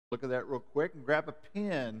Look at that real quick and grab a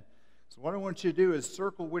pen. So what I want you to do is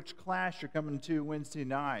circle which class you're coming to Wednesday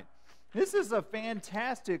night. This is a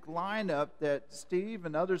fantastic lineup that Steve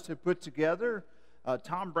and others have put together.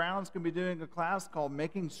 Tom Brown's going to be doing a class called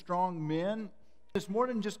Making Strong Men. It's more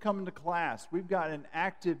than just coming to class. We've got an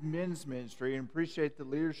active men's ministry and appreciate the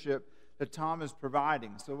leadership that Tom is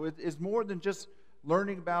providing. So it's more than just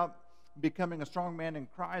learning about becoming a strong man in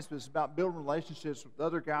Christ, but it's about building relationships with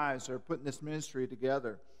other guys that are putting this ministry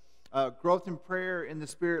together. Growth in Prayer in the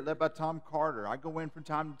Spirit, led by Tom Carter. I go in from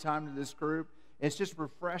time to time to this group. It's just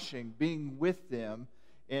refreshing being with them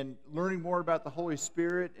and learning more about the Holy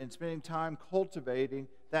Spirit and spending time cultivating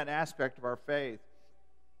that aspect of our faith.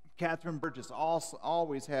 Catherine Burgess also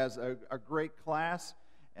always has a great class,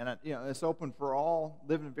 and it's open for all,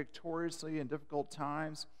 living victoriously in difficult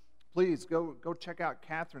times. Please go check out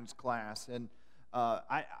Catherine's class. And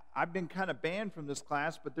I've been kind of banned from this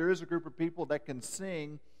class, but there is a group of people that can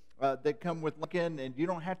sing that come with Lincoln, and you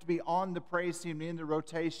don't have to be on the praise team in the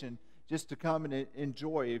rotation just to come and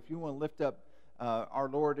enjoy. If you want to lift up our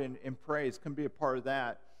Lord in praise, come be a part of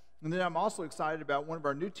that. And then I'm also excited about one of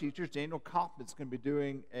our new teachers, Daniel Kaufman's going to be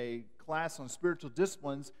doing a class on spiritual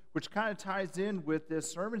disciplines, which kind of ties in with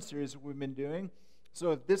this sermon series that we've been doing.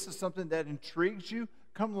 So if this is something that intrigues you,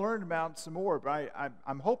 come learn about some more. But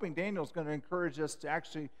I'm hoping Daniel's going to encourage us to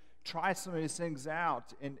actually try some of these things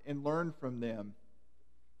out and learn from them.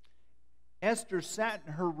 Esther sat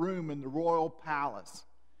in her room in the royal palace.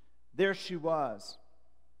 There she was.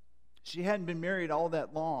 She hadn't been married all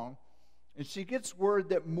that long, and she gets word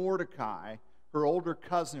that Mordecai, her older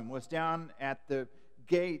cousin, was down at the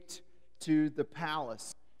gate to the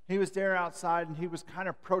palace. He was there outside, and he was kind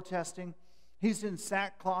of protesting. He's in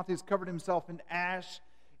sackcloth. He's covered himself in ash,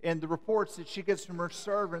 and the reports that she gets from her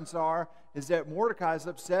servants is that Mordecai's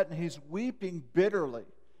upset, and he's weeping bitterly,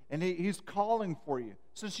 and he's calling for you.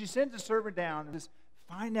 So she sends a servant down and says,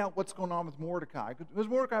 find out what's going on with Mordecai. Because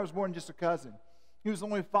Mordecai was more than just a cousin. He was the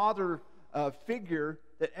only father figure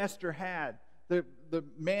that Esther had, the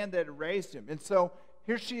man that raised him. And so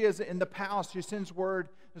here she is in the palace. She sends word.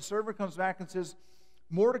 The servant comes back and says,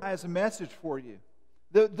 Mordecai has a message for you.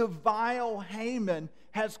 The vile Haman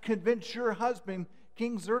has convinced your husband,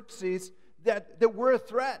 King Xerxes, that we're a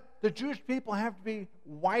threat. The Jewish people have to be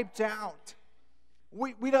wiped out.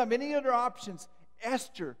 We don't have any other options.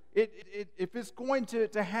 Esther, if it's going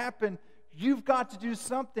to happen, you've got to do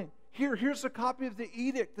something. Here's a copy of the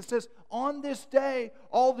edict that says, on this day,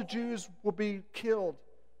 all the Jews will be killed.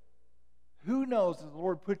 Who knows if the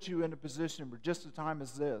Lord put you in a position for just a time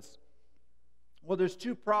as this? Well, there's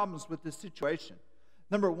two problems with this situation.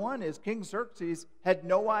 Number one is King Xerxes had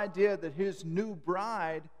no idea that his new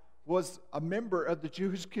bride was a member of the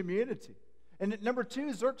Jewish community. And number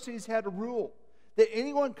two, Xerxes had a rule that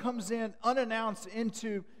anyone comes in unannounced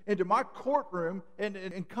into my courtroom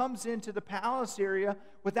and comes into the palace area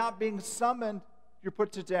without being summoned, you're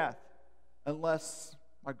put to death, unless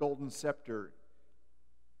my golden scepter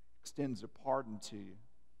extends a pardon to you.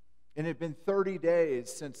 And it had been 30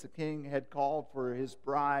 days since the king had called for his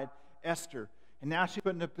bride, Esther, and now she's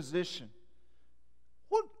put in a position.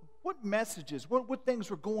 What messages, what things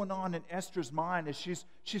were going on in Esther's mind as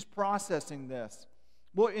she's processing this?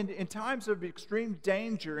 Well, in times of extreme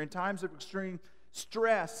danger, in times of extreme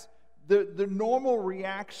stress, the normal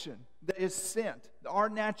reaction that is sent, our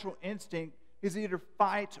natural instinct, is either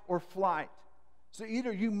fight or flight. So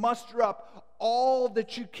either you muster up all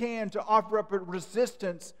that you can to offer up a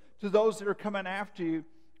resistance to those that are coming after you,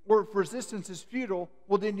 or if resistance is futile,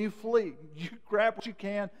 well, then you flee. You grab what you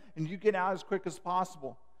can, and you get out as quick as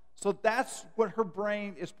possible. So that's what her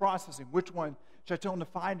brain is processing. Which one? Should I tell him to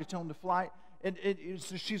fight or tell him to flight? And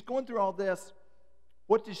so she's going through all this.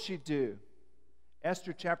 What does she do?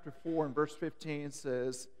 Esther chapter 4 and verse 15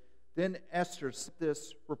 says, Then Esther sent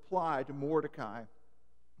this reply to Mordecai,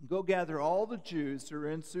 Go gather all the Jews who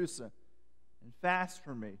are in Susa and fast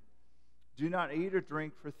for me. Do not eat or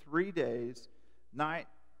drink for 3 days, night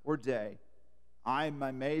or day. I and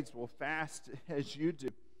my maids will fast as you do.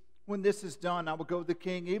 When this is done, I will go to the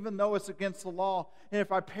king, even though it's against the law. And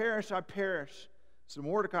if I perish, I perish. So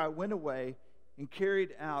Mordecai went away and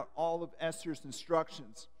carried out all of Esther's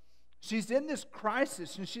instructions. She's in this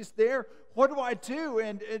crisis, and she's there. What do I do?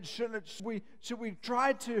 And should we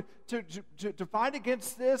try to fight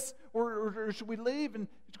against this, or should we leave and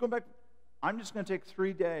go back? I'm just going to take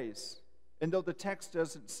 3 days. And though the text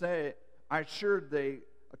doesn't say it, I'm sure they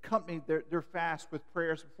accompanied their fast with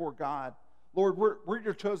prayers before God. Lord, we're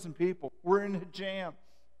your chosen people. We're in a jam.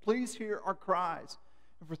 Please hear our cries.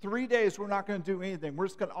 And for 3 days, we're not going to do anything. We're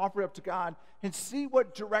just going to offer it up to God and see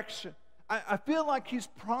what direction. I feel like he's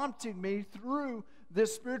prompting me through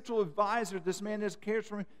this spiritual advisor, this man that cares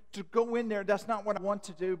for me, to go in there. That's not what I want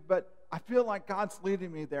to do, but I feel like God's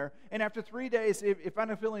leading me there. And after 3 days, if I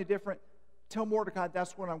don't feel any different, tell Mordecai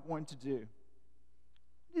that's what I'm going to do.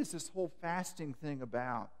 What is this whole fasting thing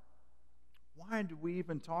about? Why do we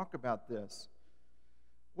even talk about this?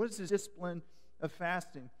 What is the discipline of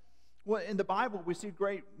fasting? Well, in the Bible, we see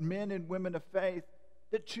great men and women of faith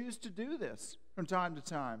that choose to do this from time to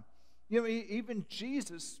time. You know, even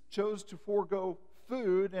Jesus chose to forego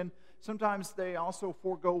food, and sometimes they also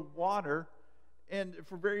forego water, and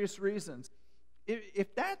for various reasons.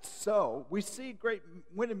 If that's so, we see great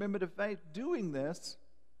men and women of faith doing this.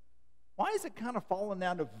 Why is it kind of fallen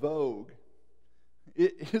out of vogue?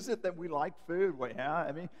 Is it that we like food? Well, yeah,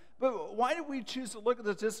 I mean, but why do we choose to look at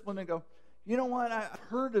this discipline and go, you know what, I've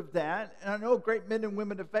heard of that, and I know great men and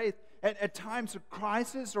women of faith at times of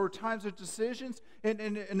crisis or times of decisions,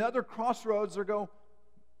 and other crossroads, they go,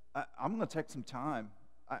 I'm going to take some time.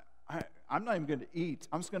 I'm not even going to eat.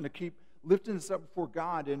 I'm just going to keep lifting this up before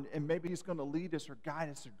God, and maybe He's going to lead us or guide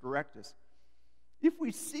us or direct us. If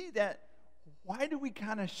we see that, why do we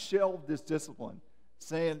kind of shelve this discipline,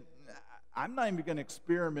 saying, I'm not even going to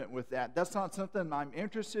experiment with that. That's not something I'm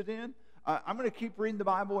interested in. I'm going to keep reading the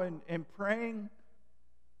Bible and praying.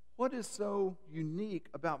 What is so unique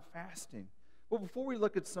about fasting? Well, before we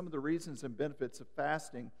look at some of the reasons and benefits of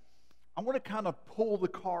fasting, I want to kind of pull the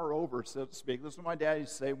car over, so to speak. This is what my dad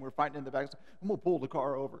used to say when we were fighting in the back. I'm going to pull the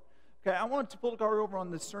car over. Okay, I wanted to pull the car over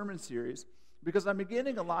on this sermon series because I'm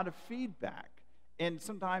getting a lot of feedback. And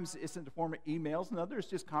sometimes it's in the form of emails, and others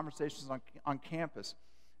just conversations on campus.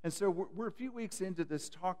 And so we're a few weeks into this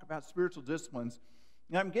talk about spiritual disciplines,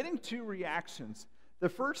 and I'm getting two reactions. The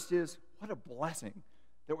first is, what a blessing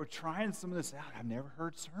that we're trying some of this out. I've never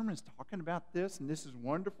heard sermons talking about this, and this is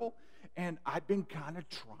wonderful. And I've been kind of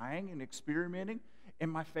trying and experimenting,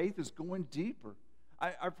 and my faith is going deeper.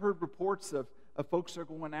 I've heard reports of folks that are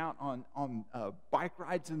going out on bike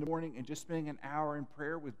rides in the morning and just spending an hour in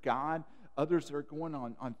prayer with God. Others are going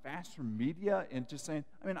on fast from media and just saying,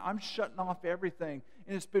 I'm shutting off everything,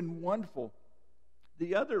 and it's been wonderful.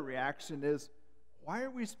 The other reaction is, why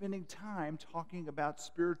are we spending time talking about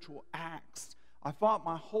spiritual acts? I fought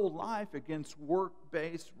my whole life against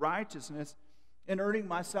work-based righteousness and earning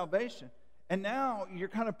my salvation. And now you're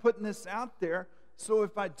kind of putting this out there, so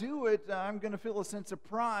if I do it, I'm going to feel a sense of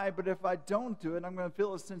pride, but if I don't do it, I'm going to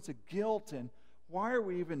feel a sense of guilt, and why are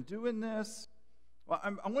we even doing this? Well,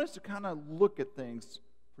 I want us to kind of look at things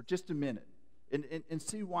for just a minute and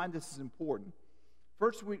see why this is important.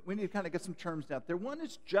 First, we need to kind of get some terms out there. One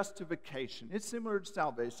is justification. It's similar to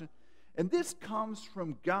salvation, and this comes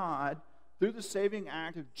from God through the saving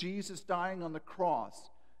act of Jesus dying on the cross.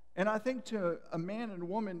 And I think to a man and a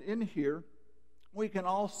woman in here, we can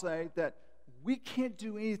all say that we can't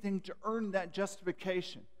do anything to earn that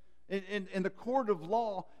justification. In the court of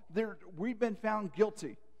law, we've been found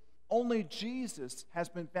guilty. Only Jesus has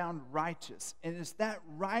been found righteous. And it's that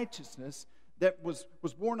righteousness that was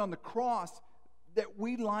born on the cross that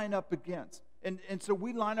we line up against. And so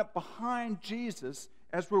we line up behind Jesus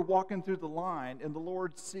as we're walking through the line, and the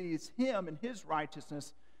Lord sees Him and His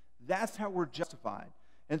righteousness. That's how we're justified.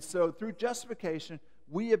 And so through justification,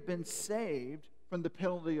 we have been saved from the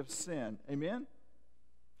penalty of sin. Amen?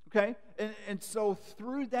 Okay? And so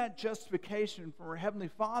through that justification from our Heavenly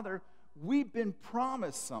Father, we've been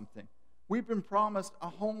promised something. We've been promised a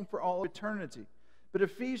home for all eternity. But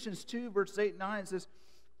Ephesians 2, verse 8 and 9 says,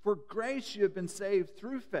 "For grace you have been saved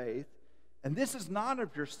through faith, and this is not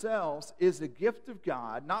of yourselves, is a gift of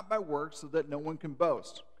God, not by works, so that no one can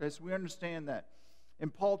boast." Okay, so we understand that.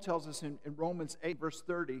 And Paul tells us in Romans 8, verse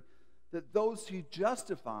 30, that those He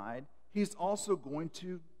justified, He's also going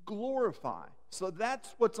to glorify. So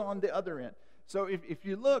that's what's on the other end. So if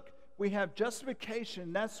you look, we have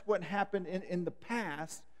justification. That's what happened in the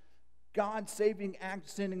past. God saving act,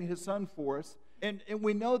 sending His Son for us. And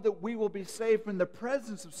we know that we will be saved from the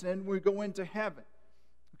presence of sin when we go into heaven.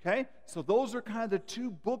 Okay? So those are kind of the two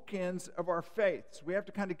bookends of our faith. So we have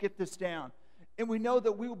to kind of get this down. And we know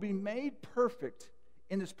that we will be made perfect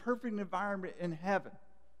in this perfect environment in heaven.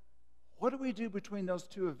 What do we do between those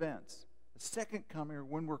two events? The second coming, or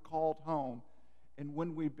when we're called home, and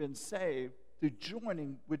when we've been saved through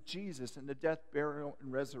joining with Jesus in the death, burial,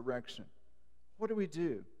 and resurrection. What do we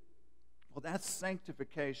do? Well, that's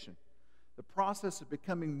sanctification. The process of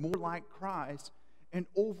becoming more like Christ and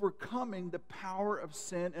overcoming the power of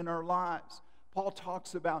sin in our lives. Paul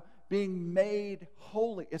talks about being made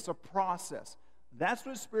holy. It's a process. That's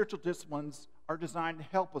what spiritual disciplines are designed to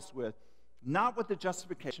help us with. Not with the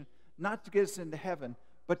justification, not to get us into heaven,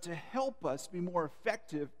 but to help us be more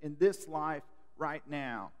effective in this life right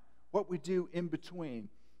now. what we do in between.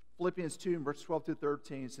 Philippians 2 and verse 12 through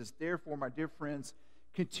 13 says, therefore, my dear friends,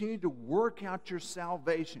 continue to work out your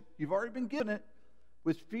salvation. You've already been given it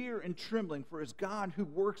with fear and trembling, for it's God who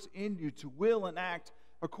works in you to will and act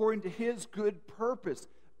according to his good purpose.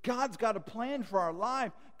 God's got a plan for our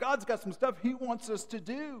life. God's got some stuff he wants us to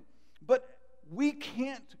do. But we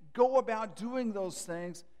can't go about doing those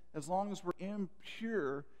things as long as we're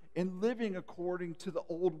impure and living according to the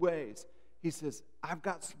old ways. He says, I've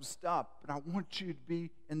got some stuff, but I want you to be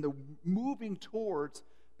in the moving towards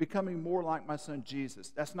becoming more like my son Jesus.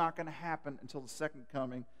 That's not going to happen until the second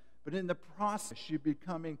coming. But in the process, you're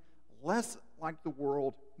becoming less like the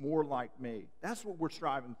world, more like me. That's what we're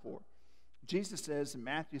striving for. Jesus says in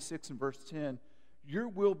Matthew 6 and verse 10, your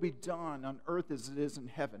will be done on earth as it is in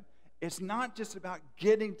heaven. It's not just about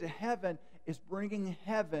getting to heaven. It's bringing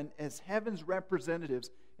heaven as heaven's representatives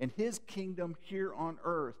in his kingdom here on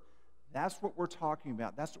earth. That's what we're talking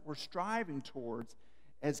about. That's what we're striving towards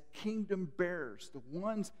as kingdom bearers, the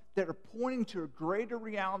ones that are pointing to a greater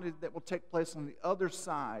reality that will take place on the other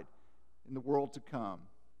side in the world to come.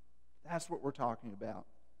 That's what we're talking about.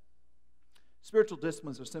 Spiritual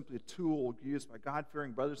disciplines are simply a tool used by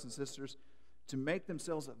God-fearing brothers and sisters to make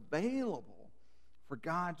themselves available for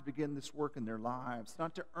God to begin this work in their lives,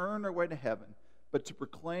 not to earn our way to heaven, but to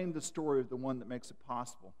proclaim the story of the one that makes it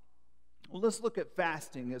possible. Well, let's look at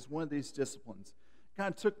fasting as one of these disciplines.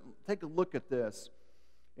 Take a look at this.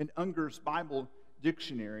 In Unger's Bible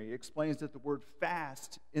Dictionary, it explains that the word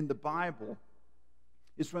fast in the Bible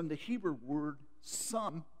is from the Hebrew word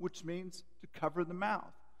sum, which means to cover the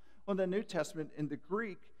mouth. Well, in the New Testament, in the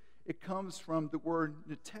Greek, it comes from the word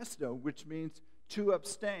netesto, which means to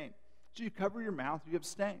abstain. So you cover your mouth, you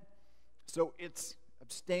abstain. So it's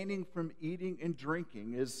abstaining from eating and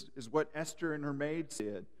drinking is what Esther and her maid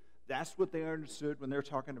said. That's what they understood when they're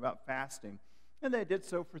talking about fasting. And they did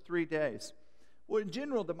so for 3 days. Well, in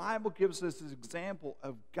general, the Bible gives us this example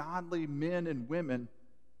of godly men and women,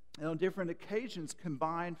 and on different occasions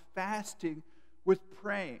combine fasting with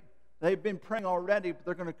praying. They've been praying already, but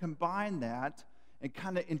they're going to combine that and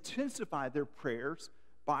kind of intensify their prayers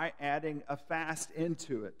by adding a fast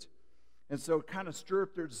into it. And so kind of stir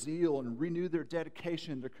up their zeal and renew their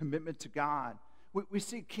dedication, their commitment to God. We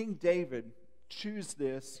see King David choose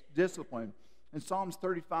this discipline. In Psalms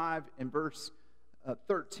 35 and verse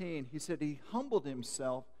 13, he said he humbled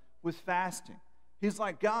himself with fasting. He's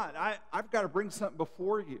like, God, I've got to bring something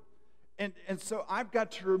before you. And so I've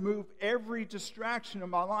got to remove every distraction in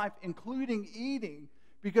my life, including eating,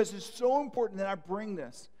 because it's so important that I bring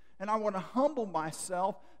this. And I want to humble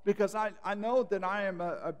myself because I know that I am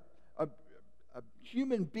a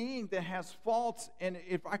human being that has faults, and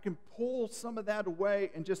if I can pull some of that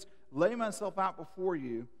away and just lay myself out before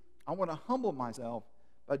you, I want to humble myself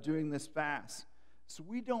by doing this fast. So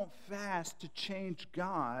we don't fast to change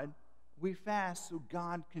God. We fast so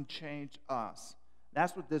God can change us.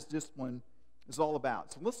 That's what this discipline is all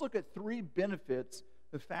about. So let's look at 3 benefits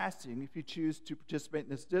of fasting if you choose to participate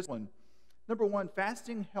in this discipline. Number 1,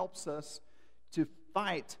 fasting helps us to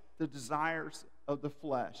fight the desires of the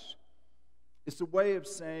flesh. It's a way of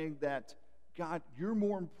saying that, God, you're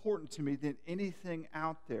more important to me than anything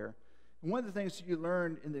out there. And one of the things you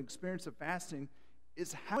learn in the experience of fasting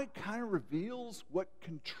is how it kind of reveals what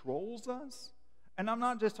controls us. And I'm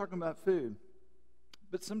not just talking about food,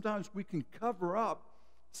 but sometimes we can cover up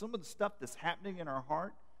some of the stuff that's happening in our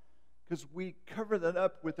heart because we cover that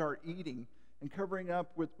up with our eating and covering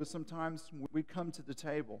up with sometimes when we come to the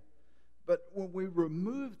table. But when we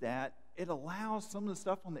remove that, it allows some of the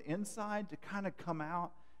stuff on the inside to kind of come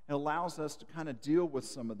out. It allows us to kind of deal with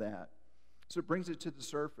some of that. So it brings it to the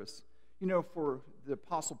surface. You know, for the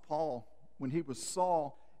Apostle Paul, when he was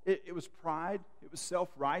Saul, it was pride, it was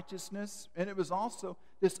self-righteousness, and it was also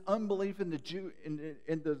this unbelief in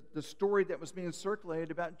the story that was being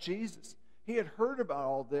circulated about Jesus. He had heard about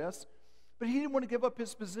all this, but he didn't want to give up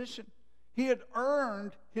his position. He had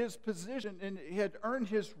earned his position, and he had earned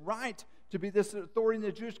his right to be this authority in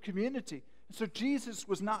the Jewish community. And so Jesus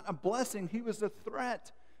was not a blessing, he was a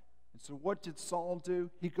threat. And so what did Saul do?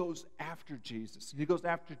 He goes after Jesus. He goes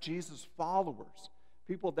after Jesus' followers,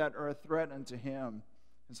 people that are a threat unto him.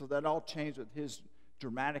 And so that all changed with his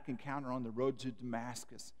dramatic encounter on the road to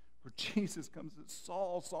Damascus, where Jesus comes and says,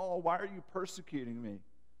 Saul, Saul, why are you persecuting me?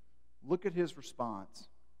 Look at his response.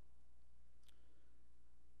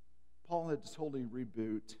 Paul had to totally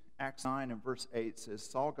reboot. Acts 9 and verse 8 says,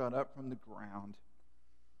 Saul got up from the ground.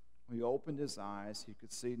 When he opened his eyes, he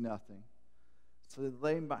could see nothing. So they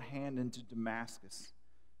laid him by hand into Damascus.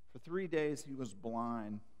 For 3 days he was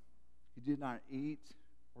blind. He did not eat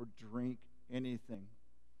or drink anything.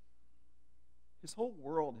 His whole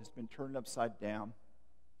world has been turned upside down.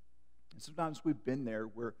 And sometimes we've been there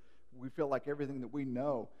where we feel like everything that we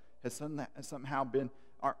know has somehow been,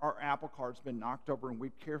 our apple cart's been knocked over and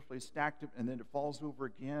we've carefully stacked it and then it falls over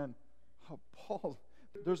again. Oh, Paul,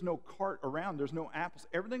 there's no cart around. There's no apples.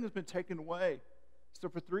 Everything has been taken away. So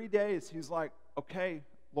for 3 days, he's like, okay,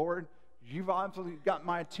 Lord, you've obviously got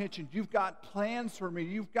my attention. You've got plans for me.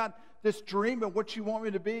 You've got this dream of what you want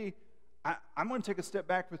me to be. I'm going to take a step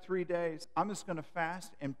back for 3 days. I'm just going to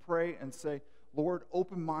fast and pray and say, Lord,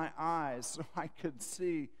 open my eyes so I could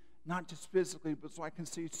see, not just physically, but so I can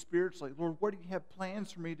see spiritually. Lord, what do you have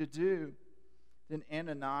plans for me to do? Then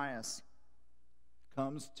Ananias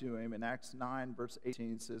comes to him in Acts 9, verse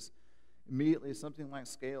 18, says, immediately something like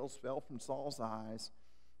scales fell from Saul's eyes.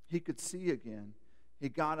 He could see again. He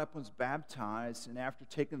got up and was baptized, and after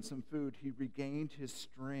taking some food, he regained his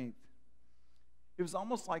strength. It was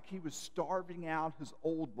almost like he was starving out his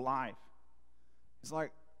old life. He's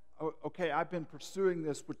like, okay, I've been pursuing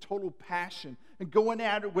this with total passion and going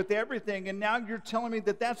at it with everything, and now you're telling me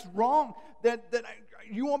that that's wrong, that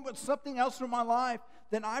you want something else from my life.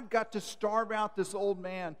 Then I've got to starve out this old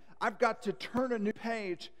man. I've got to turn a new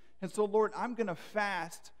page. And so, Lord, I'm going to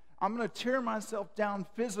fast. I'm going to tear myself down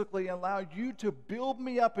physically and allow you to build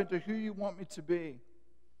me up into who you want me to be.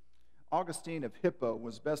 Augustine of Hippo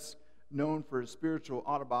was best known for his spiritual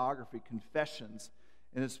autobiography, Confessions,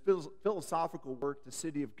 and his philosophical work, The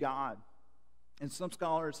City of God. And some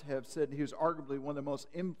scholars have said he was arguably one of the most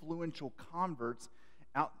influential converts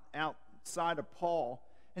outside of Paul.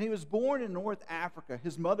 And he was born in North Africa.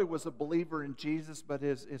 His mother was a believer in Jesus, but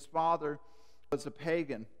his father was a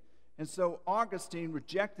pagan. And so Augustine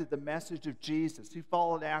rejected the message of Jesus. He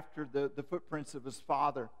followed after the footprints of his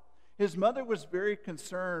father. His mother was very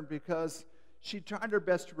concerned because she tried her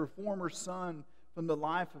best to reform her son from the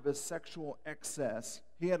life of his sexual excess.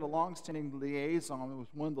 He had a long-standing liaison with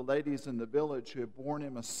one of the ladies in the village who had borne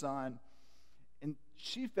him a son. And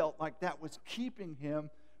she felt like that was keeping him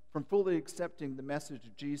from fully accepting the message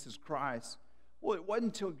of Jesus Christ. Well, it wasn't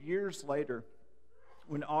until years later,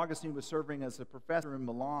 when Augustine was serving as a professor in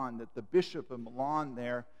Milan, that the bishop of Milan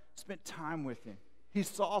there spent time with him. He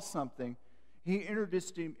saw something. He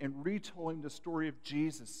introduced him and retold him the story of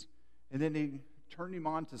Jesus. And then he turned him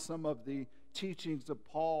on to some of the teachings of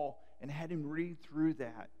Paul and had him read through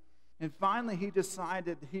that. And finally, he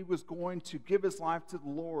decided that he was going to give his life to the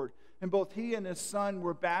Lord. And both he and his son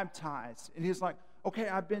were baptized. And he's like, okay,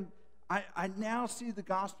 I now see the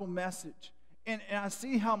gospel message. And I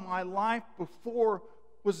see how my life before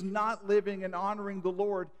was not living and honoring the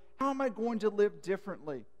Lord. How am I going to live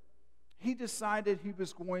differently? He decided he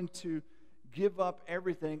was going to give up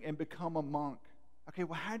everything and become a monk. Okay,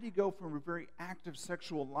 well, how do you go from a very active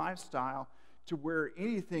sexual lifestyle to where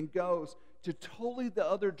anything goes to totally the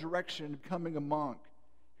other direction, becoming a monk?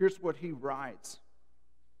 Here's what he writes.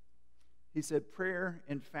 He said, prayer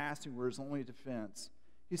and fasting were his only defense.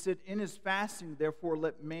 He said, in his fasting, therefore,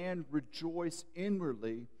 let man rejoice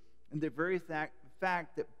inwardly in the very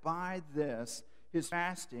fact that by this, his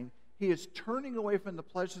fasting, he is turning away from the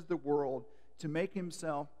pleasures of the world to make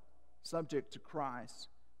himself subject to Christ.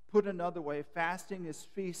 Put another way, fasting is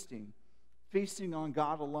feasting on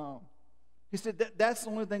God alone. He said that's the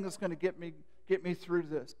only thing that's going to get me through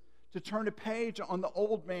this. To turn a page on the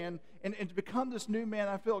old man and to become this new man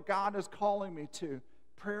I feel God is calling me to.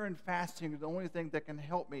 Prayer and fasting are the only thing that can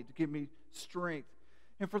help me, to give me strength.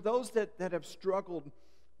 And for those that have struggled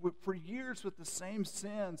for years with the same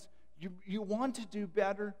sins, you want to do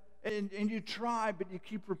better, and you try, but you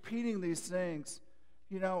keep repeating these things.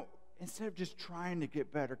 You know, instead of just trying to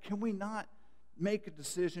get better, can we not make a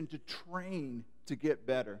decision to train to get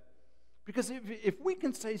better? Because if we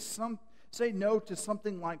can say no to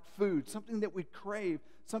something like food, something that we crave,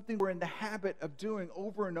 something we're in the habit of doing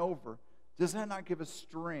over and over, does that not give us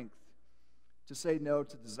strength to say no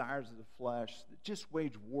to desires of the flesh that just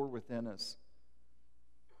wage war within us?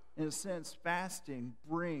 In a sense, fasting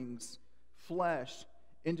brings flesh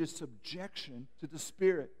into subjection to the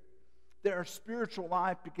Spirit. That our spiritual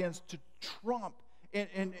life begins to trump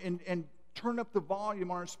and turn up the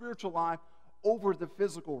volume on our spiritual life over the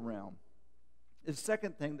physical realm. The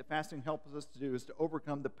second thing that fasting helps us to do is to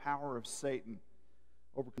overcome the power of Satan.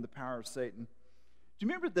 Overcome the power of Satan. Do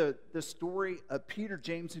you remember the story of Peter,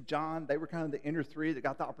 James, and John? They were kind of the inner three that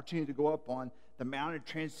got the opportunity to go up on the Mount of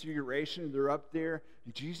Transfiguration. They're up there,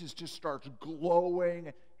 and Jesus just starts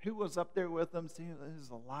glowing. Who was up there with them? See, this is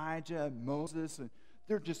Elijah and Moses, and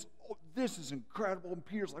they're just, oh, this is incredible. And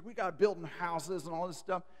Peter's like, we got to build houses and all this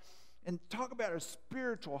stuff. And talk about a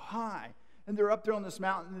spiritual high. And they're up there on this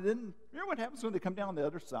mountain. And then, remember what happens when they come down on the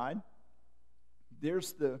other side?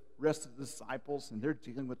 there's the rest of the disciples, and they're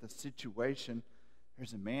dealing with a situation.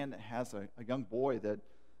 There's a man that has a young boy that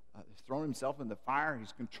has thrown himself in the fire.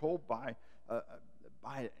 He's controlled by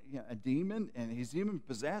a demon, and he's demon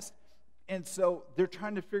possessed. And so they're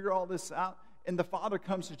trying to figure all this out. And the father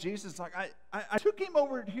comes to Jesus like, I took him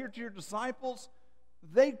over here to your disciples.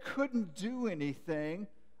 They couldn't do anything.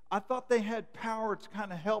 I thought they had power to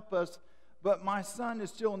kind of help us, but my son is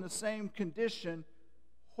still in the same condition.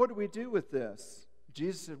 What do we do with this?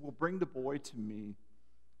 Jesus said, well, bring the boy to me.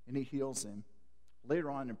 And he heals him. Later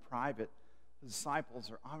on in private, the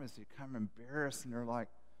disciples are obviously kind of embarrassed, and they're like,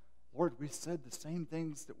 Lord, we said the same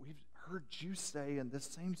things that we've heard you say in this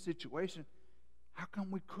same situation. How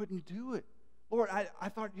come we couldn't do it? Lord, I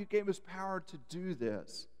thought you gave us power to do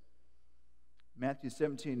this. Matthew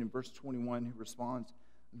 17 and verse 21, he responds,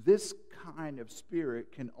 this kind of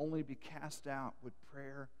spirit can only be cast out with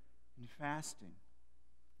prayer and fasting.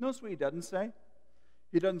 Notice what he doesn't say.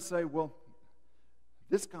 He doesn't say, well,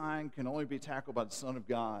 this kind can only be tackled by the Son of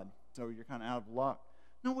God, so you're kind of out of luck.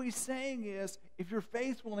 No, what he's saying is, if your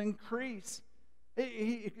faith will increase,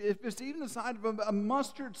 if it's even the size of a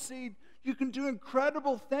mustard seed, you can do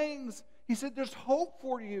incredible things. He said there's hope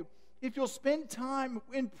for you. If you'll spend time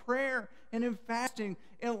in prayer and in fasting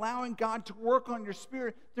and allowing God to work on your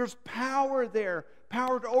spirit, there's power there,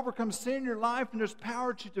 power to overcome sin in your life, and there's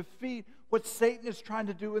power to defeat what Satan is trying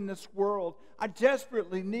to do in this world. I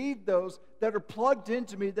desperately need those that are plugged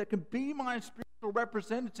into me that can be my spiritual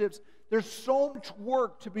representatives. There's so much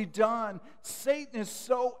work to be done. Satan is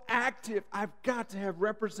so active. I've got to have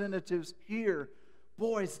representatives here.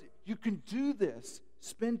 Boys, you can do this.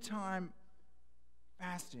 Spend time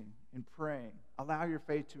fasting and praying. Allow your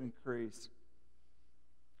faith to increase.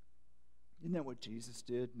 Isn't that what Jesus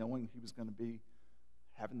did, knowing he was going to be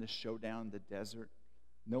having this showdown in the desert,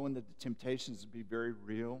 knowing that the temptations would be very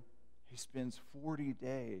real? He spends 40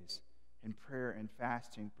 days in prayer and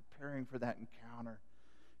fasting, preparing for that encounter.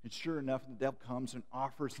 And sure enough, the devil comes and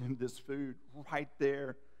offers him this food right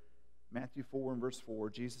there. Matthew 4 and verse 4,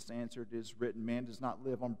 Jesus answered, it is written, man does not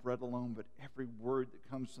live on bread alone, but every word that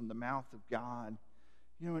comes from the mouth of God.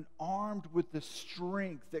 You know, and armed with the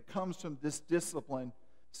strength that comes from this discipline,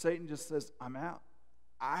 Satan just says, I'm out.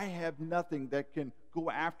 I have nothing that can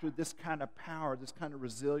go after this kind of power, this kind of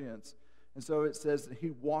resilience. And so it says that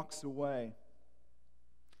he walks away.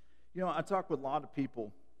 You know, I talk with a lot of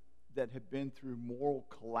people that have been through moral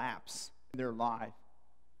collapse in their life.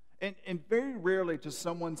 And very rarely does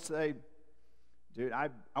someone say, dude, I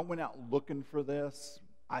went out looking for this.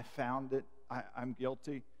 I found it. I'm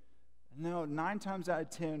guilty. No, 9 times out of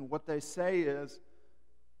 10, what they say is,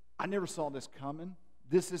 I never saw this coming.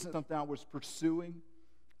 This isn't something I was pursuing.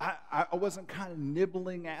 I wasn't kind of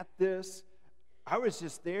nibbling at this. I was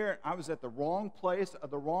just there. I was at the wrong place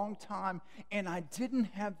at the wrong time, and I didn't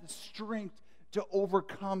have the strength to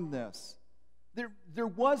overcome this. There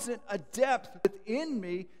wasn't a depth within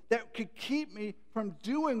me that could keep me from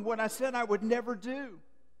doing what I said I would never do.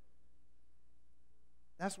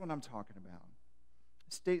 That's what I'm talking about.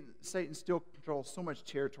 Satan still controls so much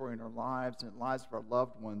territory in our lives and the lives of our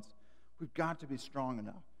loved ones. We've got to be strong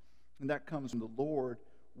enough. And that comes from the Lord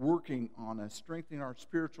working on us, strengthening our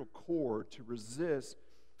spiritual core to resist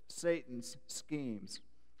Satan's schemes.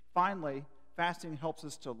 Finally, fasting helps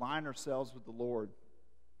us to align ourselves with the Lord.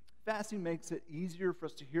 Fasting makes it easier for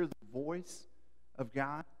us to hear the voice of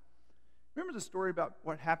God. Remember the story about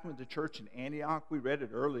what happened with the church in Antioch? We read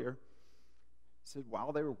it earlier. It said,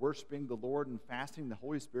 while they were worshiping the Lord and fasting, the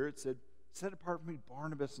Holy Spirit said, set apart for me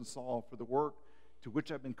Barnabas and Saul for the work to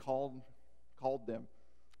which I've been called them.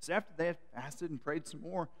 So after they had fasted and prayed some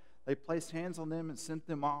more, they placed hands on them and sent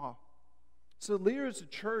them off. So leaders of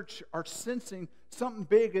church are sensing something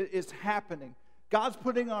big is happening. God's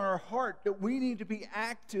putting on our heart that we need to be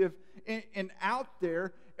active and out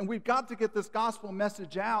there, and we've got to get this gospel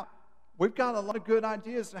message out. We've got a lot of good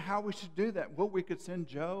ideas of how we should do that. Well, we could send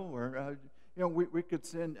Joe, or we could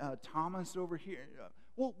send Thomas over here.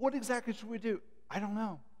 Well, what exactly should we do? I don't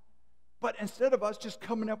know. But instead of us just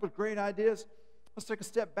coming up with great ideas, let's take a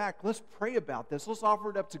step back. Let's pray about this. Let's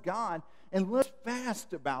offer it up to God, and let's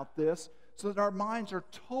fast about this so that our minds are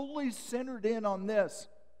totally centered in on this.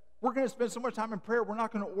 We're going to spend so much time in prayer, we're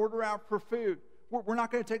not going to order out for food. We're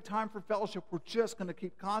not going to take time for fellowship. We're just going to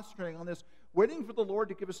keep concentrating on this, waiting for the Lord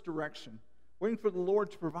to give us direction, waiting for the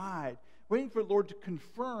Lord to provide, waiting for the Lord to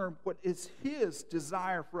confirm what is His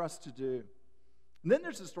desire for us to do. And then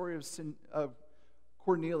there's the story of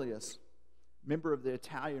Cornelius, member of the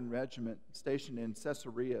Italian regiment stationed in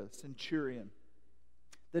Caesarea, centurion.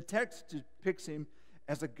 The text depicts him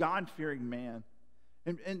as a God-fearing man.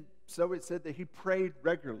 And so it said that he prayed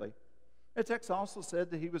regularly. The text also said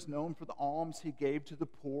that he was known for the alms he gave to the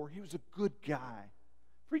poor. He was a good guy.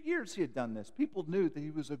 For years he had done this. People knew that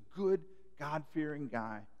he was a good, God-fearing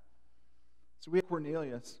guy. So we have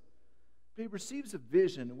Cornelius. But he receives a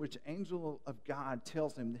vision in which an angel of God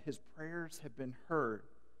tells him that his prayers have been heard.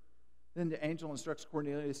 Then the angel instructs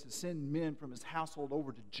Cornelius to send men from his household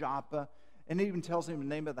over to Joppa, and he even tells him the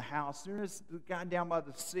name of the house. There is the guy down by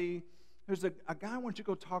the sea. There's a guy I want you to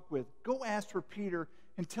go talk with. Go ask for Peter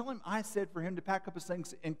and tell him I said for him to pack up his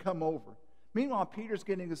things and come over. Meanwhile, Peter's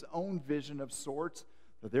getting his own vision of sorts,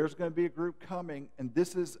 that there's going to be a group coming, and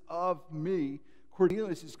this is of me.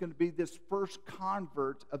 Cornelius is going to be this first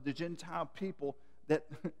convert of the Gentile people that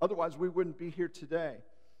otherwise we wouldn't be here today.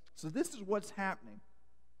 So this is what's happening.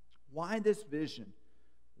 Why this vision?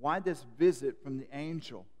 Why this visit from the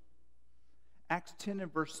angel? Acts 10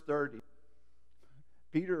 and verse 30.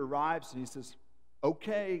 Peter arrives and he says,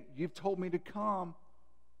 okay, you've told me to come.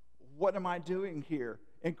 What am I doing here?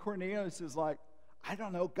 And Cornelius is like, I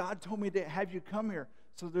don't know. God told me to have you come here.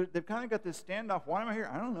 So they've kind of got this standoff. Why am I here?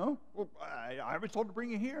 I don't know. Well, I was told to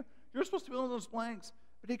bring you here. You're supposed to fill in those blanks.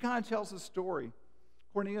 But he kind of tells his story.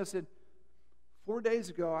 Cornelius said, 4 days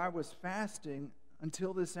ago I was fasting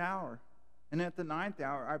until this hour. And at the 9th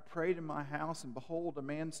hour I prayed in my house, and behold, a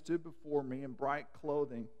man stood before me in bright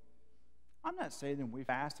clothing. I'm not saying that we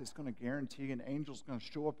fast is going to guarantee an angel's going to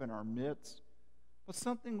show up in our midst. But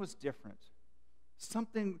something was different.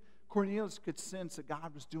 Something, Cornelius could sense that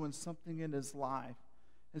God was doing something in his life.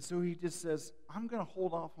 And so he just says, I'm going to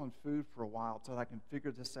hold off on food for a while till I can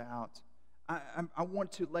figure this out. I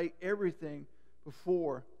want to lay everything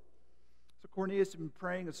before. So Cornelius had been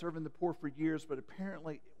praying and serving the poor for years, but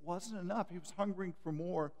apparently it wasn't enough. He was hungering for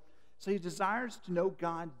more. So he desires to know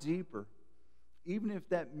God deeper, even if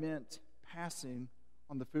that meant passing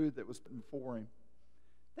on the food that was put before him.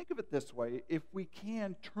 Think of it this way. If we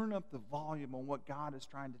can turn up the volume on what God is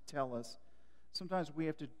trying to tell us, sometimes we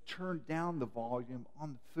have to turn down the volume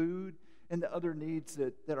on the food and the other needs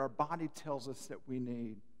that our body tells us that we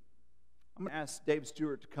need. I'm going to ask Dave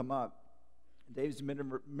Stewart to come up. Dave's a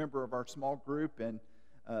member of our small group, and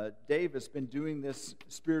Dave has been doing this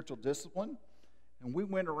spiritual discipline. And we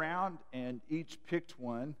went around and each picked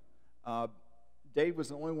one. Dave was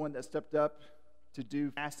the only one that stepped up to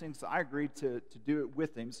do fasting, so I agreed to do it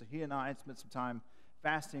with him. So he and I spent some time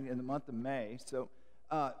fasting in the month of May. So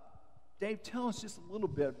Dave, tell us just a little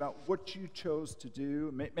bit about what you chose to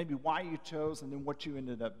do, maybe why you chose, and then what you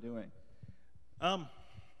ended up doing. Yeah,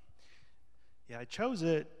 I chose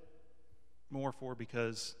it more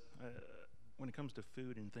because when it comes to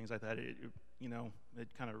food and things like that, it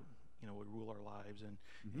kind of would rule our lives and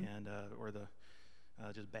or the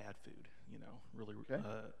just bad food, really. Okay.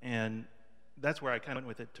 And that's where I kind of went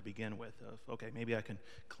with it to begin with. Of okay, maybe I can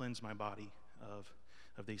cleanse my body of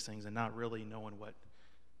these things, and not really knowing what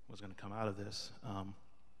was going to come out of this.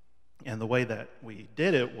 And the way that we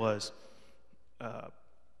did it was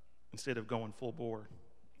instead of going full bore,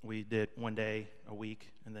 we did 1 day a week,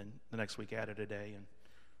 and then the next week added a day, and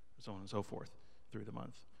so on and so forth through the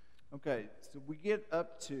month. Okay, so we get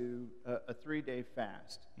up to a 3-day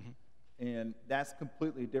fast, and that's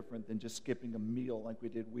completely different than just skipping a meal like we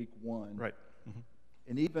did week 1. Right.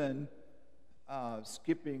 And even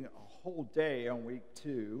skipping a whole day on week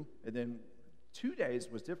 2, and then 2 days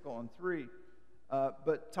was difficult on 3.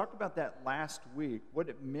 But talk about that last week, what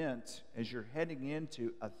it meant as you're heading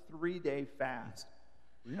into a 3-day fast.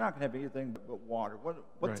 You're not going to have anything but water.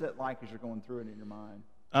 What's it like as you're going through it in your mind?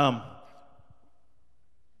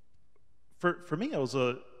 For me,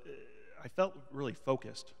 I felt really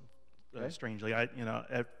focused. Strangely,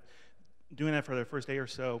 doing that for the first day or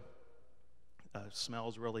so,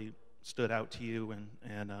 smells really stood out to you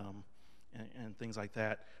and things like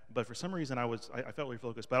that. But for some reason, I felt really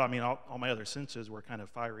focused. But I mean, all my other senses were kind of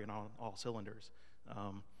firing on all cylinders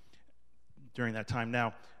during that time.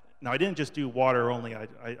 Now, I didn't just do water only.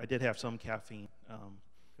 I did have some caffeine.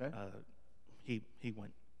 He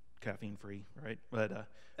went caffeine free, right? But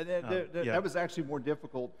and that was actually more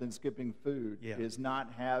difficult than skipping food. Yeah. Is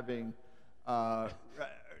not having. How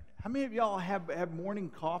many of y'all have morning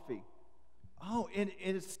coffee? Oh, and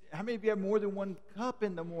it's how many of you have more than one cup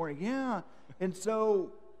in the morning? Yeah, and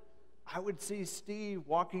so I would see Steve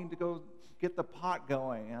walking to go get the pot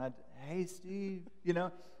going, and I'd, hey Steve,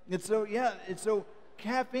 and so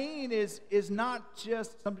caffeine is not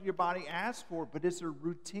just something your body asks for, but it's a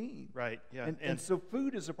routine. Right. Yeah. And so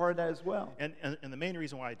food is a part of that as well. And the main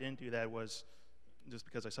reason why I didn't do that was just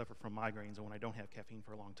because I suffer from migraines, and when I don't have caffeine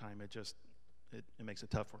for a long time, it makes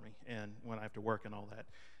it tough for me. And when I have to work and all that,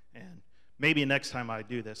 and maybe next time I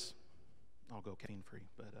do this, I'll go caffeine free.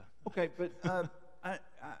 But okay, but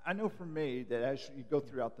I know for me that as you go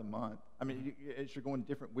throughout the month, I mean, as you're going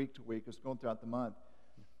different week to week, as going throughout the month,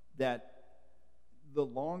 that the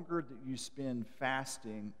longer that you spend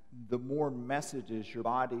fasting, the more messages your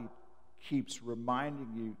body keeps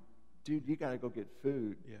reminding you, dude, you got to go get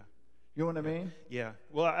food. Yeah. You know what I mean? Yeah.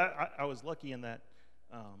 Well, I was lucky in that,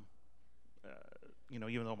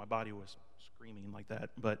 even though my body was screaming like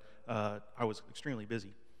that, but I was extremely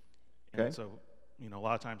busy. Okay. And so, a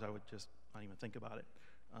lot of times I would just not even think about it.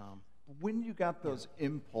 When you got those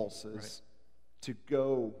impulses to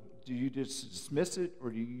go, do you just dismiss it, or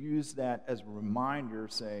do you use that as a reminder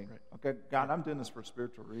saying, okay, God, I'm doing this for a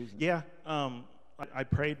spiritual reason? Yeah. I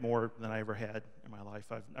prayed more than I ever had in my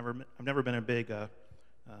life. I've never been a big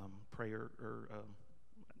prayer, or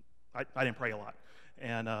I didn't pray a lot,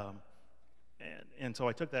 and so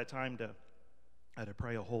I took that time to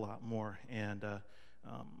pray a whole lot more, and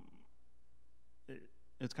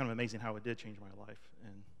it's kind of amazing how it did change my life,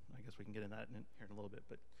 and I guess we can get into that here in a little bit.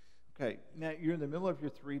 But okay, now you're in the middle of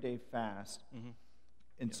your 3-day fast,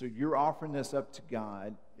 and so you're offering this up to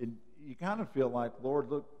God, and you kind of feel like,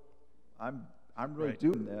 Lord, look, I'm really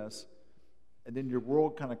doing this, and then your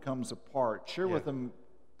world kind of comes apart. Share with them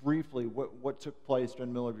briefly what took place during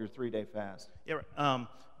the middle of your 3-day fast. Yeah,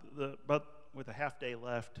 but with a half day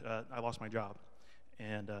left, I lost my job,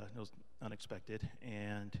 and it was unexpected.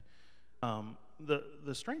 And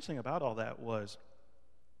the strange thing about all that was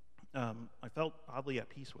I felt oddly at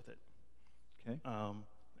peace with it. Okay.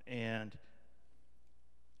 And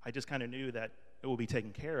I just kind of knew that it will be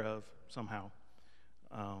taken care of somehow.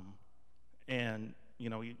 And you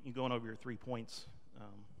going over your 3 points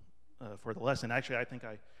for the lesson. Actually, I think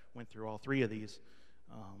I went through all 3 of these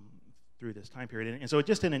through this time period. And so it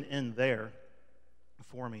just didn't end there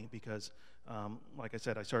for me because, like I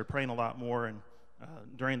said, I started praying a lot more and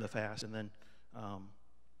during the fast, and then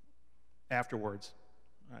afterwards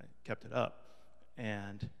I kept it up.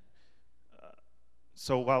 And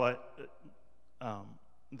so while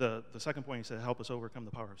the second point, he said, help us overcome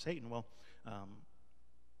the power of Satan. Well,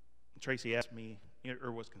 Tracy asked me,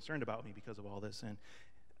 or was concerned about me because of all this, and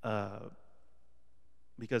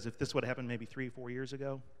because if this would have happened maybe 3-4 years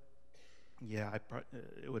ago, yeah,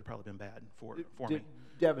 it would have probably been bad for me.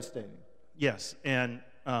 Devastating. Yes, and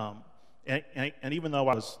even though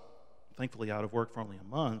I was thankfully out of work for only a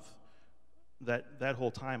month, that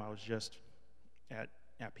whole time I was just at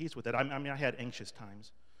peace with it. I mean, I had anxious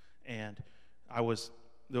times, and I was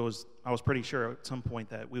pretty sure at some point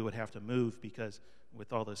that we would have to move because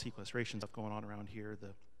with all the sequestration stuff going on around here,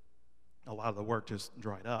 a lot of the work just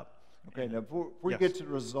dried up. Okay, now before you get to the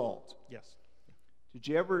result, yes, did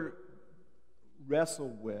you ever wrestle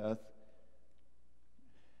with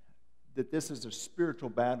that this is a spiritual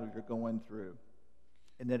battle you're going through,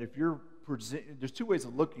 and that if you're there's 2 ways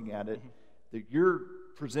of looking at it, that you're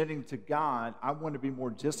presenting to God, I want to be more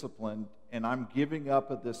disciplined, and I'm giving up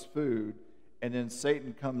of this food, and then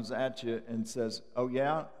Satan comes at you and says, oh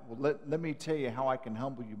yeah, well let me tell you how I can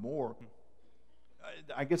humble you more.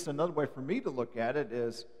 I guess another way for me to look at it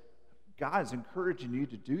is God's encouraging you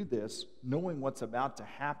to do this, knowing what's about to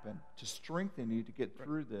happen, to strengthen you to get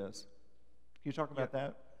through this. Can you talk about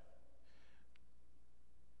that?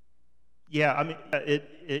 Yeah, I mean,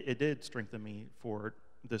 it did strengthen me for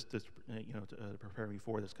this to prepare me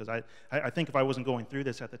for this, because I think if I wasn't going through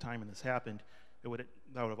this at the time when this happened, that would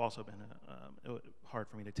have also been hard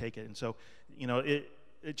for me to take it. And so,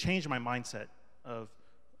 it changed my mindset of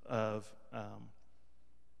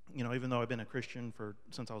even though I've been a Christian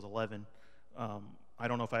since I was 11, I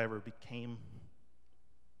don't know if I ever became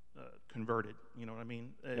converted. You know what I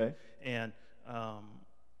mean? Okay. And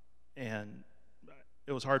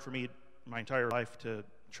it was hard for me my entire life to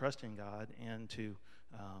trust in God and to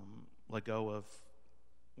let go of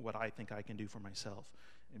what I think I can do for myself.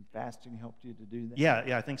 And fasting helped you to do that?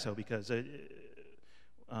 Yeah, I think so, because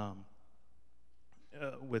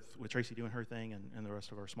with Tracy doing her thing and the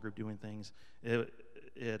rest of our small group doing things, I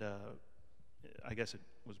guess it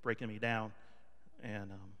was breaking me down,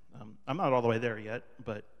 and I'm not all the way there yet,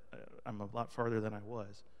 but I'm a lot farther than I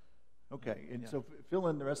was. Okay, and so fill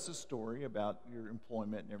in the rest of the story about your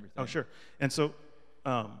employment and everything. Oh, sure. And so,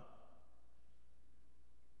 so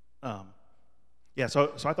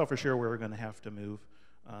I thought for sure we were going to have to move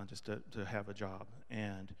just to have a job,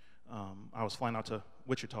 and I was flying out to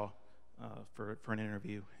Wichita for an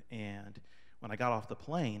interview, and when I got off the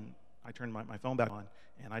plane, I turned my phone back on,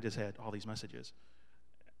 and I just had all these messages.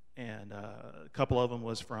 And a couple of them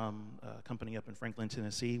was from a company up in Franklin,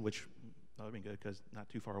 Tennessee, which that would have been good because not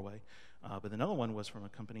too far away. But another one was from a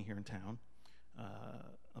company here in town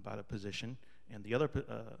about a position, and the other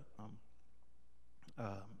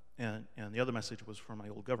and the other message was from my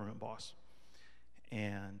old government boss.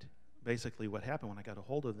 And basically what happened when I got a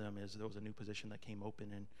hold of them is there was a new position that came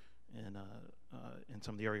open in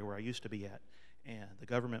some of the area where I used to be at. And the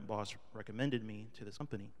government boss recommended me to this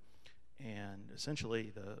company. And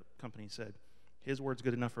essentially the company said, his word's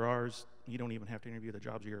good enough for ours. You don't even have to interview. The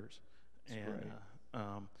job's yours.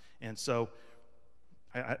 And so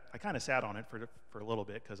I kind of sat on it for a little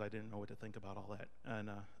bit because I didn't know what to think about all that. And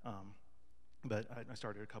but I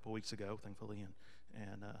started a couple weeks ago, thankfully,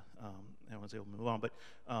 and I was able to move on. But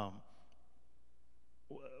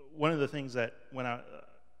one of the things that when I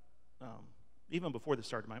even before this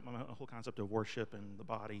started, my whole concept of worship and the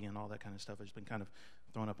body and all that kind of stuff has been kind of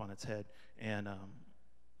thrown up on its head. And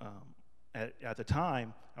at the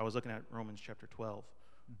time, I was looking at Romans chapter 12.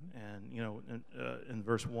 And, in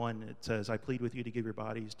verse 1, it says, I plead with you to give your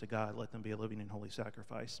bodies to God. Let them be a living and holy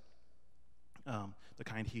sacrifice, the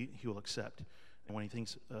kind he will accept. And when he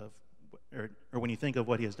thinks of, or when you think of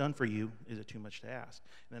what he has done for you, is it too much to ask?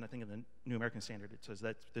 And then I think in the New American Standard, it says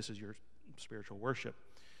that this is your spiritual worship.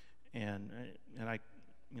 And I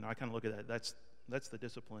kind of look at that. That's the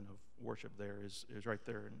discipline of worship there is right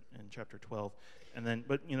there in chapter 12. And then,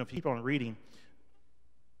 but, if you keep on reading,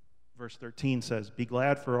 verse 13 says, be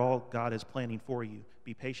glad for all God is planning for you.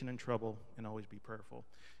 Be patient in trouble and always be prayerful.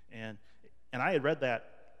 And I had read that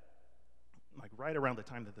like right around the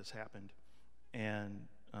time that this happened. And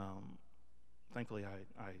thankfully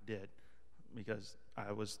I did, because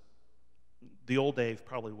the old Dave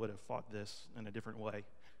probably would have fought this in a different way.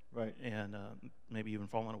 Right. And maybe even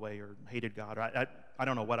fallen away or hated God. I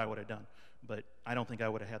don't know what I would have done, but I don't think I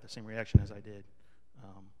would have had the same reaction as I did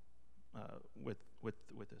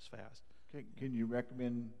with this fast. Can you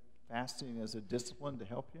recommend fasting as a discipline to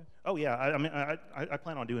help you? Oh yeah, I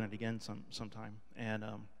plan on doing it again sometime. And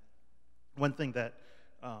one thing that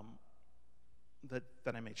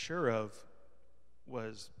I made sure of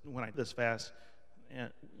was when I did this fast,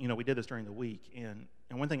 and we did this during the week, and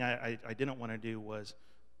one thing I didn't want to do was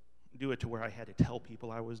do it to where I had to tell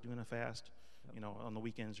people I was doing a fast. On the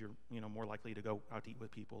weekends you're more likely to go out to eat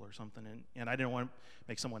with people or something, and I didn't want to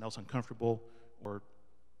make someone else uncomfortable or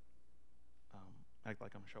act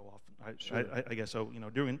like I'm a show off. I guess so.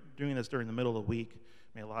 Doing this during the middle of the week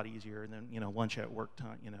made it a lot easier, and then lunch at work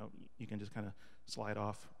time. You can just kind of slide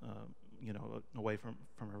off, away from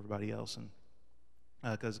everybody else, and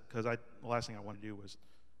because the last thing I wanted to do was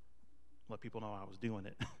let people know I was doing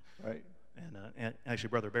it. Right. And actually,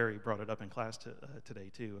 Brother Barry brought it up in class today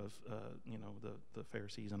too, of the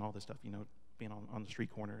Pharisees and all this stuff, being on the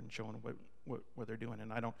street corner and showing what they're doing.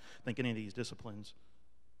 And I don't think any of these disciplines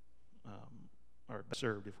are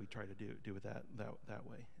served if we try to do it that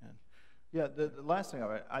way. And yeah, the last thing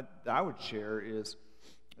I would share is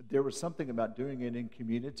there was something about doing it in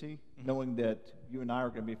community, knowing that you and I are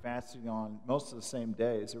going to be fasting on most of the same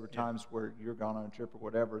days. There were times where you're gone on a trip or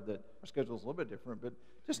whatever that our schedule's a little bit different, but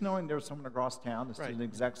just knowing there was someone across town that's doing the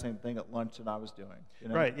exact same thing at lunch that I was doing.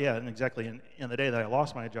 Right, yeah, and exactly. And the day that I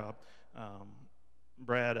lost my job,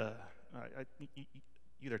 Brad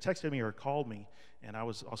either texted me or called me, and I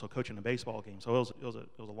was also coaching a baseball game. So it was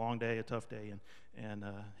a long day, a tough day, and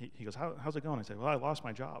he goes, how's it going? I said, well, I lost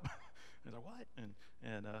my job. He's like, what?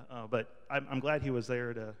 But I'm glad he was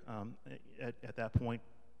there to at that point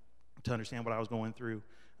to understand what I was going through,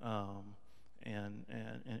 and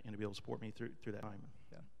to be able to support me through that time.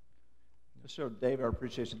 Yeah. Just show Dave our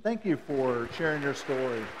appreciation. Thank you for sharing your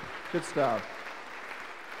story. Good stuff.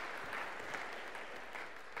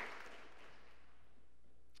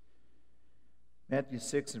 Matthew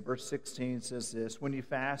 6 and verse 16 says this, when you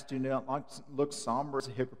fast, do not look somber as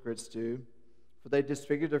the hypocrites do, for they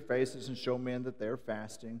disfigure their faces and show men that they are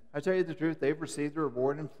fasting. I tell you the truth, they've received the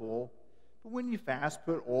reward in full. But when you fast,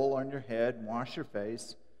 put oil on your head and wash your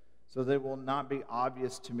face, so that it will not be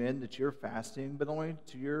obvious to men that you're fasting, but only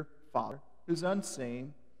to your Father who's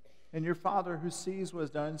unseen, and your Father who sees what is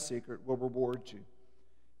done in secret will reward you.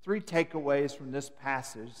 3 takeaways from this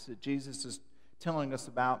passage that Jesus is telling us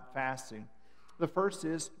about fasting. The first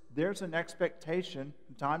is there's an expectation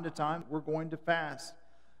from time to time we're going to fast.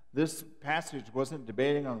 This passage wasn't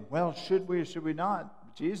debating on, well, should we or should we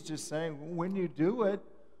not? Jesus just saying, when you do it,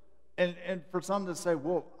 and for some to say,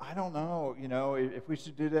 well, I don't know, if we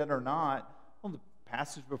should do that or not. Well, the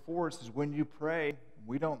passage before us is when you pray,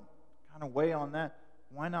 we don't kind of weigh on that.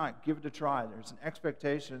 Why not give it a try? There's an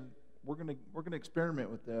expectation. We're gonna experiment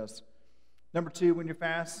with this. Number 2, when you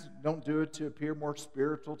fast, don't do it to appear more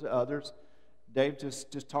spiritual to others. Dave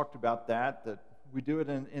just talked about that we do it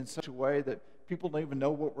in such a way that people don't even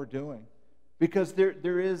know what we're doing. Because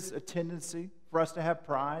there is a tendency for us to have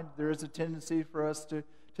pride. There is a tendency for us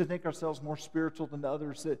to to think ourselves more spiritual than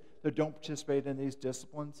others that don't participate in these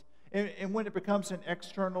disciplines. And when it becomes an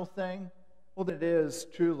external thing, well, then it is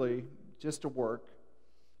truly just a work.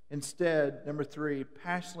 Instead, number 3,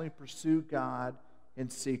 passionately pursue God in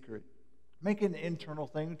secret. Make it an internal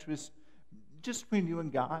thing, which is just between you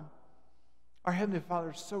and God. Our Heavenly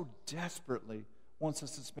Father so desperately wants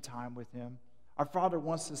us to spend time with Him. Our Father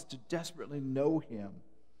wants us to desperately know Him.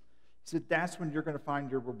 He said that's when you're going to find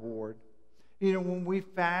your reward. You know, when we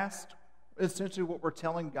fast, essentially what we're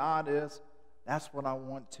telling God is, that's what I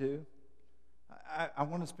want to. I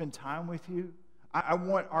want to spend time with you. I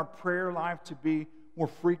want our prayer life to be more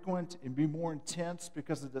frequent and be more intense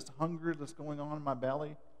because of this hunger that's going on in my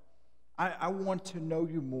belly. I want to know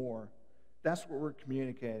you more. That's what we're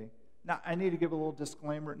communicating. Now, I need to give a little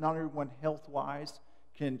disclaimer. Not everyone health-wise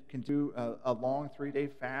can do a long 3-day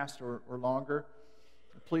fast or longer.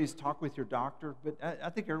 Please talk with your doctor. But I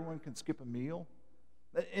think everyone can skip a meal.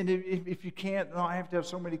 And if you can't, I have to have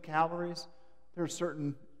so many calories. There are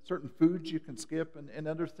certain foods you can skip and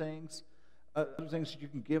other things that you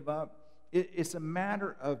can give up. It's a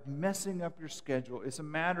matter of messing up your schedule. It's a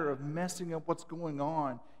matter of messing up what's going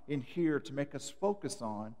on in here to make us focus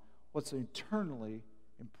on what's eternally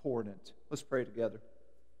important. Let's pray together.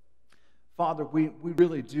 Father, we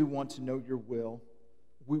really do want to know your will.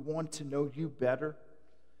 We want to know you better.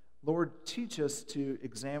 Lord, teach us to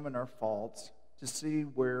examine our faults, to see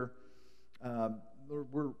where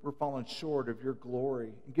Lord, we're falling short of your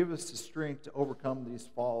glory, and give us the strength to overcome these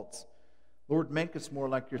faults. Lord, make us more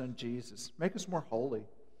like your Son Jesus. Make us more holy.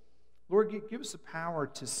 Lord, give us the power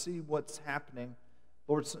to see what's happening.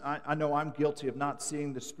 Lord, I know I'm guilty of not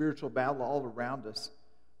seeing the spiritual battle all around us.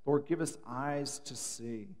 Lord, give us eyes to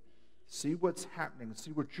see what's happening,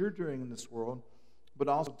 see what you're doing in this world, but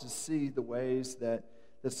also to see the ways that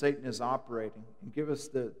Satan is operating, and give us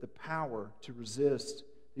the power to resist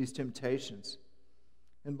these temptations.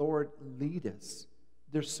 And Lord, lead us.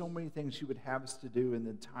 There's so many things you would have us to do in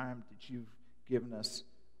the time that you've given us.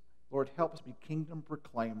 Lord, help us be kingdom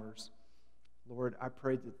proclaimers. Lord, I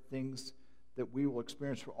pray that things that we will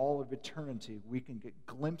experience for all of eternity, we can get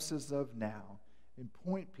glimpses of now and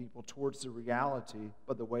point people towards the reality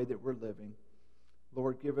of the way that we're living.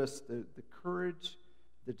 Lord, give us the courage,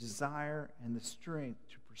 the desire, and the strength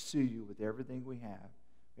to pursue you with everything we have.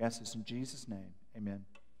 We ask this in Jesus' name. Amen.